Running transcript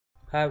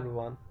Hi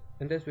everyone,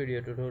 in this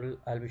video tutorial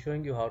I'll be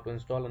showing you how to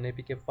install an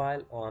APK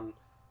file on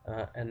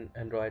an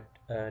Android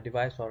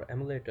device or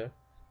emulator.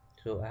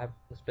 So I have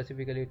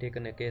specifically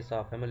taken a case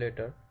of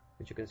emulator,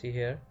 which you can see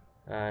here,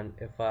 and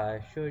if I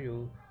show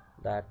you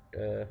that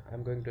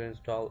I'm going to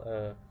install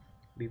a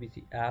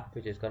BBC app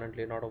which is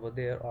currently not over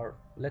there, or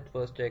let's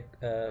first check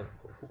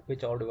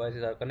which all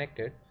devices are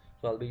connected.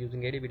 So I'll be using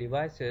ADB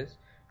devices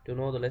to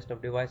know the list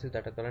of devices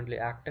that are currently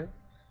active.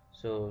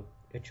 So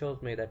it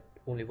shows me that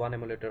only one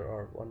emulator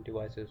or one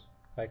device is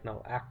right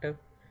now active.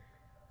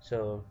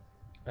 So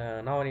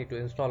now I need to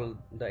install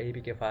the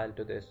APK file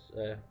to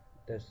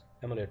this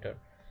emulator.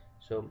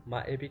 So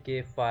my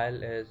APK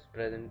file is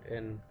present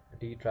in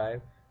D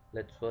drive.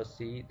 Let's first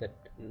see that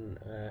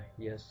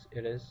yes,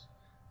 it is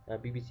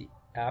BBC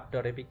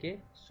app.apk.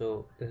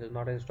 So this is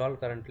not installed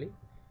currently,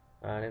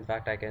 and in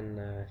fact I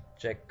can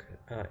check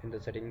in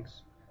the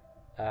settings,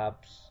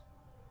 apps,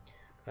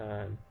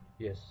 and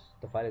yes,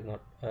 the file is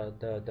not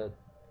the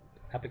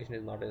application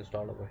is not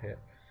installed over here.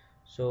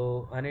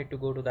 So I need to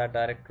go to that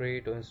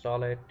directory to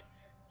install it.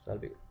 So I'll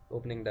be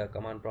opening the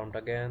command prompt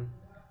again,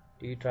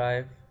 D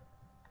drive,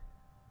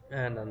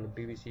 and on the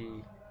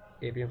BBC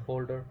APM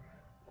folder,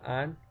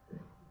 and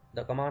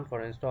the command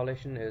for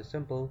installation is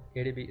simple: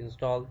 adb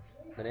install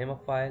the name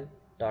of file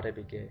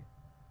 .apk.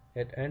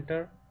 Hit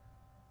enter,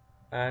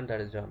 and that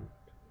is done.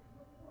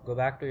 Go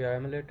back to your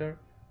emulator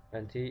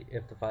and see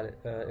if the file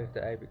if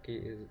the APK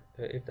is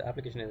if the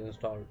application is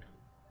installed.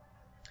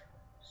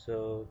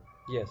 So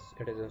yes,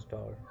 it is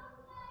installed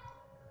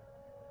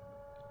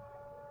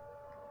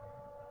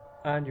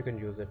and you can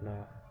use it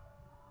now.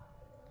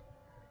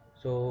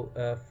 So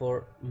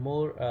for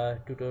more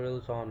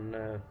tutorials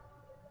on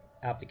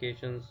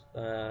applications,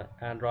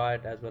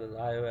 Android as well as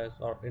iOS,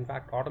 or in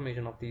fact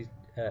automation of these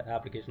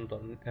applications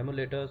on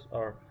emulators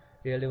or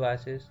real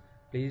devices,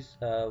 please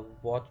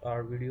watch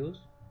our videos.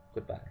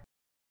 Goodbye.